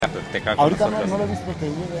Platica con Ahorita nosotros. no lo he visto que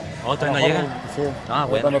llegue. ¿Oh, todavía no llega? Sí. Ah,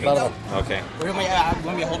 Ahorita bueno. no tarda. Ok. You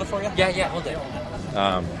want me to hold it for you? Yeah, hold it.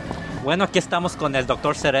 Bueno, aquí estamos con el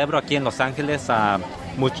Dr. Cerebro aquí en Los Ángeles.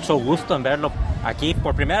 Mucho gusto en verlo aquí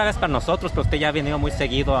por primera vez para nosotros, pero usted ya ha venido muy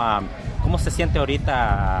seguido. ¿Cómo se siente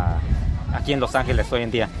ahorita aquí en Los Ángeles hoy en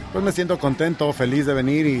día? Pues me siento contento, feliz de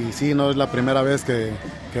venir y sí, no es la primera vez que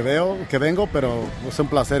vengo, pero es un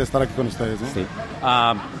placer estar aquí con ustedes, ¿no? Sí.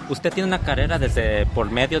 Usted tiene una carrera desde por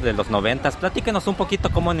medio de los 90. Platíquenos un poquito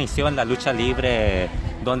cómo inició en la lucha libre,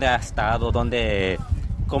 dónde ha estado,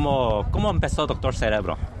 cómo empezó Dr.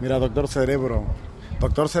 Cerebro. Mira, Dr. Cerebro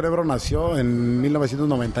nació en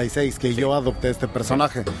 1996, que yo adopté este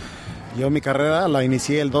personaje. Yo mi carrera la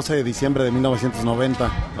inicié el 12 de diciembre de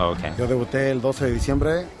 1990. Okay. Yo debuté el 12 de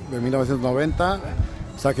diciembre de 1990,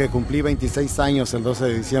 o sea que cumplí 26 años el 12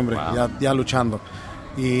 de diciembre, Wow. ya luchando.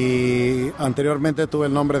 Y anteriormente tuve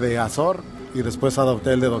el nombre de Azor y después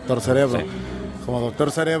adopté el de Dr. Cerebro. Sí. Como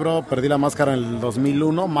Dr. Cerebro perdí la máscara en el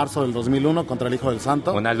 2001, marzo del 2001, contra el Hijo del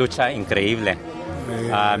Santo. Una lucha increíble.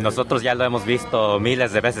 Nosotros ya lo hemos visto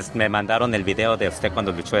miles de veces. Me mandaron el video de usted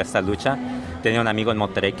cuando luchó esta lucha. Tenía un amigo en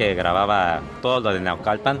Monterrey que grababa todo lo de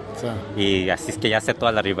Naucalpan. Sí. Y así es que ya sé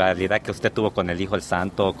toda la rivalidad que usted tuvo con el Hijo del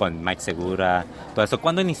Santo, con Mike Segura, todo eso.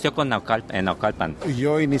 ¿Cuándo inició con en Naucalpan?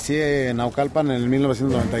 Yo inicié en Naucalpan en el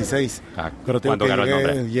 1996, pero tengo ¿Cuándo que ganó el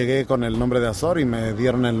nombre? llegué con el nombre de Azor y me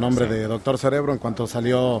dieron el nombre de Dr. Cerebro en cuanto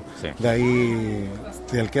salió de ahí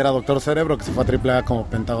el que era Dr. Cerebro, que se fue a AAA como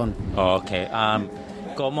Pentagón. Ok.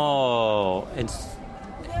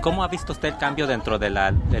 ¿Cómo ha visto usted el cambio dentro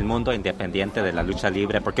del mundo independiente de la lucha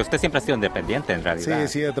libre? Porque usted siempre ha sido independiente en realidad.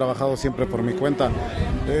 Sí, he trabajado siempre por mi cuenta.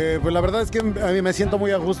 Pues la verdad es que a mí me siento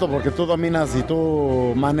muy a gusto porque tú dominas y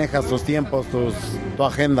tú manejas tus tiempos, tu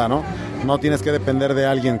agenda, ¿no? No tienes que depender de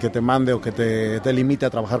alguien que te mande o que te limite a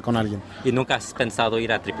trabajar con alguien. ¿Y nunca has pensado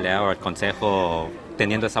ir a AAA o al Consejo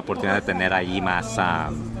teniendo esa oportunidad de tener ahí más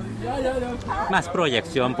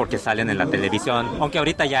proyección porque salen en la televisión? Aunque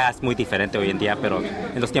ahorita ya es muy diferente hoy en día, pero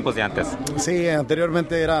en los tiempos de antes. Sí,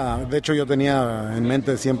 anteriormente de hecho yo tenía en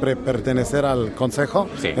mente siempre pertenecer al Consejo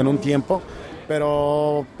en un tiempo,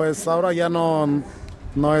 pero pues ahora ya no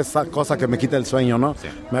es esa cosa que me quita el sueño, ¿no? Sí.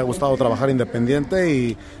 Me ha gustado trabajar independiente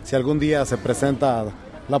y si algún día se presenta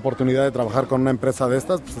la oportunidad de trabajar con una empresa de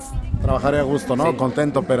estas, pues trabajaré a gusto, ¿no? Sí.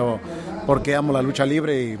 Contento, pero porque amo la lucha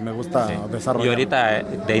libre y me gusta desarrollar. Y ahorita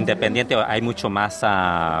de independiente hay mucho más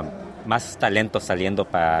talento saliendo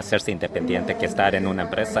para hacerse independiente que estar en una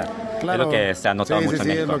empresa. Claro. Es lo que se ha notado mucho en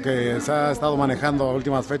México. Sí, es lo que se ha estado manejando a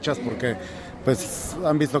últimas fechas porque pues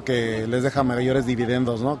han visto que les deja mayores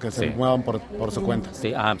dividendos, ¿no? Que se muevan por su cuenta.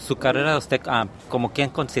 Sí, su carrera, usted, ¿como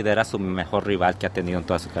quién considera su mejor rival que ha tenido en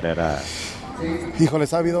toda su carrera?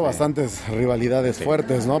 Híjoles, ha habido bastantes rivalidades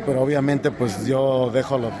fuertes, ¿no? Pero obviamente pues yo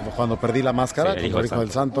dejo cuando perdí la máscara con el Hijo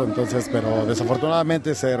del Santo, entonces, pero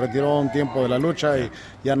desafortunadamente se retiró un tiempo de la lucha y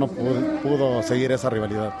ya no pudo seguir esa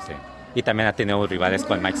rivalidad. Sí. Y también ha tenido rivales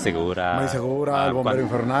con Mike Segura. El Bombero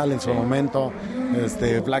Infernal en su momento,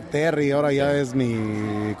 Black Terry, ahora ya es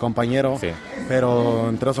mi compañero, pero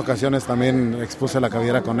en 3 ocasiones también expuse la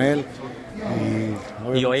cabellera con él.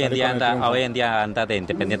 Y hoy en día anda de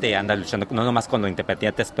independiente y anda luchando no nomás con los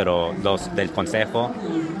independientes, pero los del Consejo,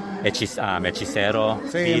 Hechicero,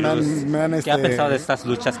 Virus. ¿Qué ha pensado de estas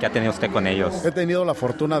luchas que ha tenido usted con ellos? He tenido la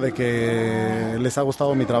fortuna de que les ha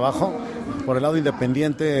gustado mi trabajo. Por el lado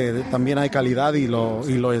independiente también hay calidad y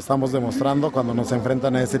lo estamos demostrando cuando nos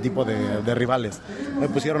enfrentan a ese tipo de rivales. Me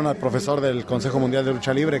pusieron al profesor del Consejo Mundial de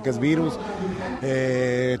Lucha Libre, que es Virus,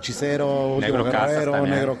 Hechicero, Último Guerrero,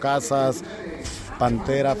 Negro Casas,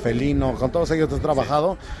 Pantera, Felino, con todos ellos he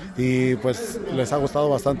trabajado y pues les ha gustado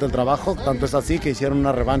bastante el trabajo, tanto es así que hicieron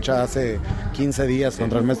una revancha hace 15 días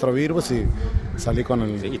contra el Maestro Virus y salí con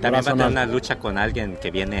el y también va a tener una lucha con alguien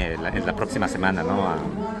que viene en la próxima semana,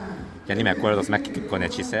 ¿no? Ya ni me acuerdo, con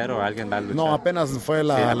Hechicero o alguien va a luchar. No, apenas fue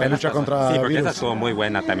la lucha contra Virus. Sí, porque Virus. esa estuvo muy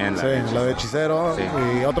buena también. La de Hechicero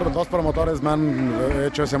y otros 2 promotores me han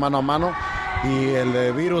hecho ese mano a mano y el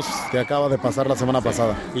de Virus que acaba de pasar la semana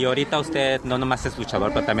pasada. Y ahorita usted no nomás es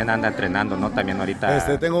luchador, pero también anda entrenando, ¿no? También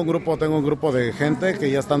ahorita... Tengo un grupo de gente que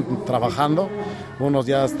ya están trabajando, unos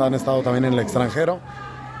ya han estado también en el extranjero.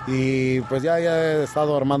 Y pues ya he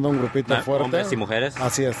estado armando un grupito fuerte. ¿Hombres y mujeres?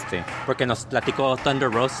 Así es. Sí, porque nos platicó Thunder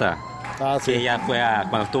Rosa. Sí. Que ella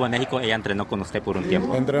cuando estuvo en México, ella entrenó con usted por un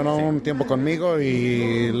tiempo. Entrenó un tiempo conmigo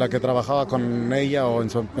y la que trabajaba con ella o en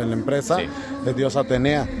la empresa es Diosa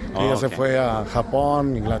Atenea. Ella se fue a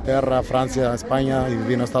Japón, Inglaterra, Francia, España y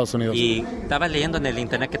vino a Estados Unidos. Y estaba leyendo en el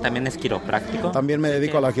internet que también es quiropráctico. También me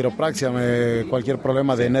dedico a la quiropraxia, cualquier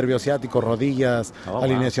problema de nervio ciático, rodillas,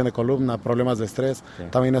 alineación de columna, problemas de estrés,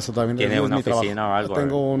 también eso también ¿Tiene una mi oficina trabajo. o algo?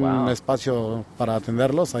 Tengo un espacio para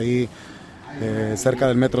atenderlos ahí cerca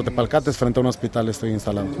del metro Tepalcates, frente a un hospital estoy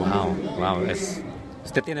instalado. Wow.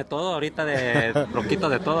 Usted tiene todo ahorita, de poquito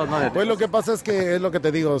de todo, ¿no? Pues lo que pasa es que es lo que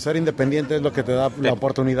te digo, ser independiente es lo que te da la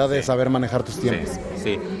oportunidad de saber manejar tus tiempos.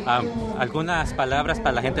 Sí. Algunas palabras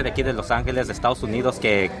para la gente de aquí de Los Ángeles, de Estados Unidos,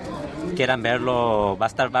 que quieran verlo. ¿Va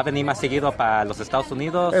a venir más seguido para los Estados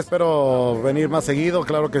Unidos? Espero venir más seguido,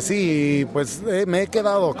 claro que sí. Y pues me he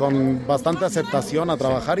quedado con bastante aceptación a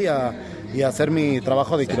trabajar y a hacer mi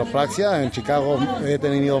trabajo de quiropraxia. En Chicago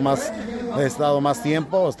he estado más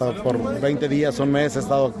tiempo, hasta por 20 días, un mes he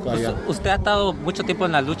estado allá. Usted ha estado mucho tiempo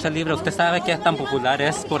en la lucha libre. ¿Usted sabe qué tan popular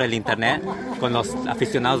es por el internet con los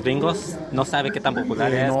aficionados gringos? ¿No sabe qué tan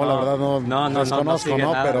popular es? No, la verdad no desconozco,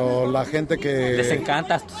 ¿no? Pero la gente que... Les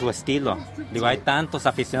encanta su estilo. Digo, hay tantos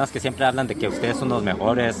aficionados que siempre hablan de que ustedes son los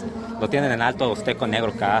mejores. Lo tienen en alto usted con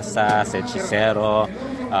Negro Casas, Hechicero,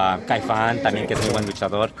 Caifán también, que es muy buen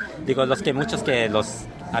luchador. Digo, muchos que los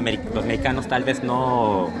mexicanos tal vez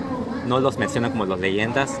no los mencionan como las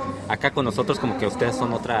leyendas. Acá con nosotros como que ustedes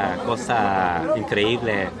son otra cosa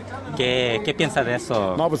increíble. ¿Qué piensa de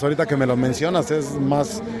eso? No, pues ahorita que me lo mencionas es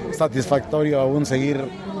más satisfactorio aún seguir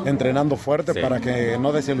entrenando fuerte para que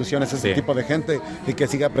no desilusiones a ese tipo de gente y que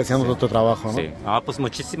siga apreciando tu trabajo, ¿no? Sí. Pues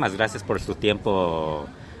muchísimas gracias por su tiempo.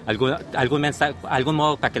 ¿Algún mensaje, algún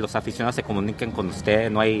modo para que los aficionados se comuniquen con usted?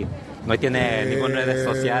 No tiene ninguna redes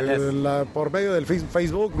sociales. Por medio del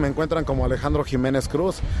Facebook me encuentran como Alejandro Jiménez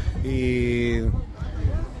Cruz y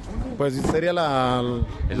pues sería la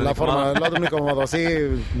forma, el único modo, sí.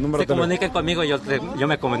 Se comuniquen conmigo, yo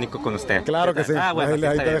me comunico con usted. Claro que sí. Bueno,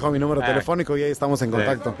 ahí te dejo mi número telefónico y ahí estamos en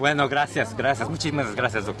contacto. Bueno, gracias. Muchísimas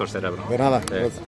gracias, doctor Cerebro. De nada.